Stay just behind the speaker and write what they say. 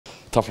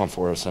tough one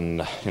for us,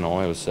 and it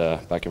was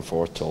back and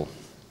forth till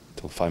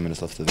 5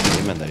 minutes left of the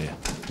game, and they,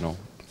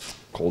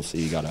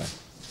 Colsey got a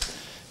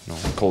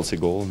Colsey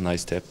goal,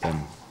 nice tip, and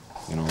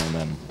and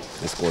then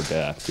they scored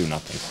 2-0.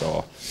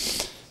 So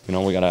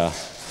we gotta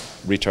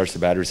recharge the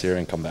batteries here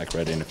and come back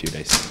ready in a few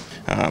days.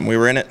 We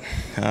were in it.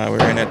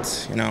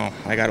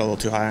 I got a little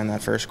too high on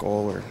that first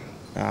goal where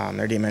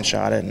their D-man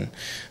shot it, and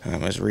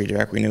it was a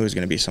redirect. We knew it was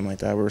going to be something like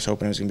that. We were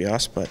hoping it was going to be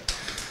us, but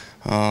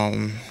we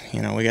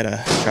got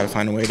to try to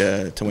find a way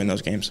to win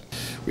those games.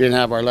 We didn't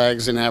have our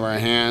legs, didn't have our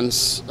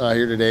hands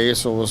here today,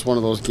 so it was one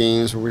of those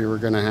games where we were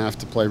going to have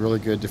to play really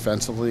good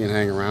defensively and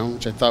hang around,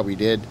 which I thought we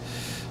did.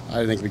 I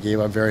didn't think we gave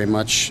up very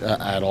much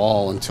at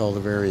all until the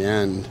very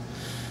end.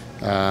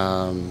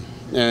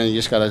 And you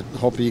just got to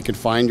hope that you can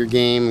find your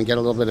game and get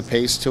a little bit of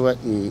pace to it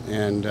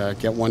and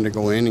get one to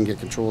go in and get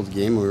control of the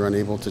game. We were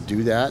unable to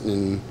do that,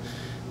 and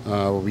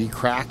we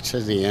cracked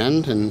at the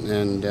end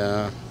and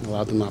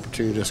allowed them the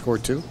opportunity to score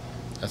 2.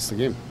 That's the game.